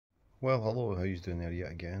Well, hello, how you doing there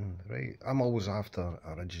yet again? Right, I'm always after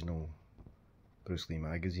original Bruce Lee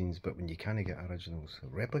magazines, but when you can't get originals,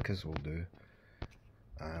 replicas will do.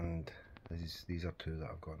 And these are two that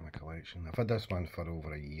I've got in my collection. I've had this one for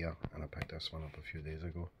over a year, and I picked this one up a few days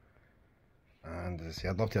ago. And as I say,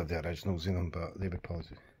 I'd love to have the originals in them, but they would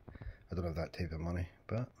probably, I don't have that type of money.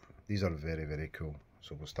 But these are very, very cool.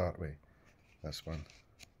 So we'll start with this one.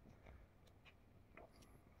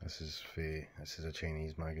 This is a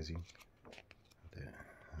Chinese magazine,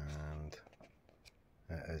 and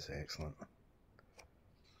it is excellent.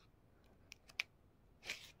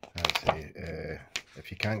 I'd say if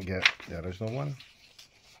you can't get the original one,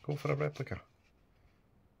 go for a replica.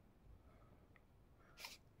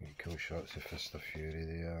 Cool shots of Fist of Fury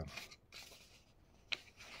there.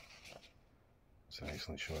 It's an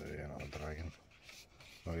excellent shot of another dragon.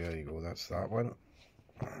 Oh yeah, there you go, that's that one.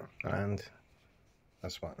 And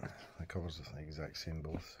this one, the covers are the exact same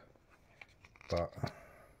both, but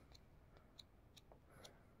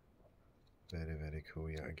very, very cool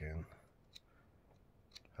yet again.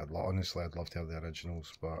 Honestly, I'd love to have the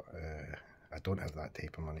originals, but I don't have that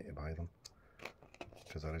type of money to buy them,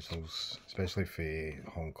 because originals, especially for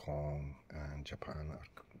Hong Kong and Japan, are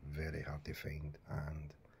very hard to find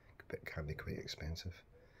and can be quite expensive.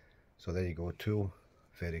 So there you go, two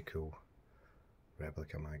very cool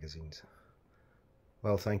replica magazines.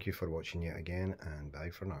 Well, thank you for watching yet again, and bye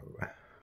for now.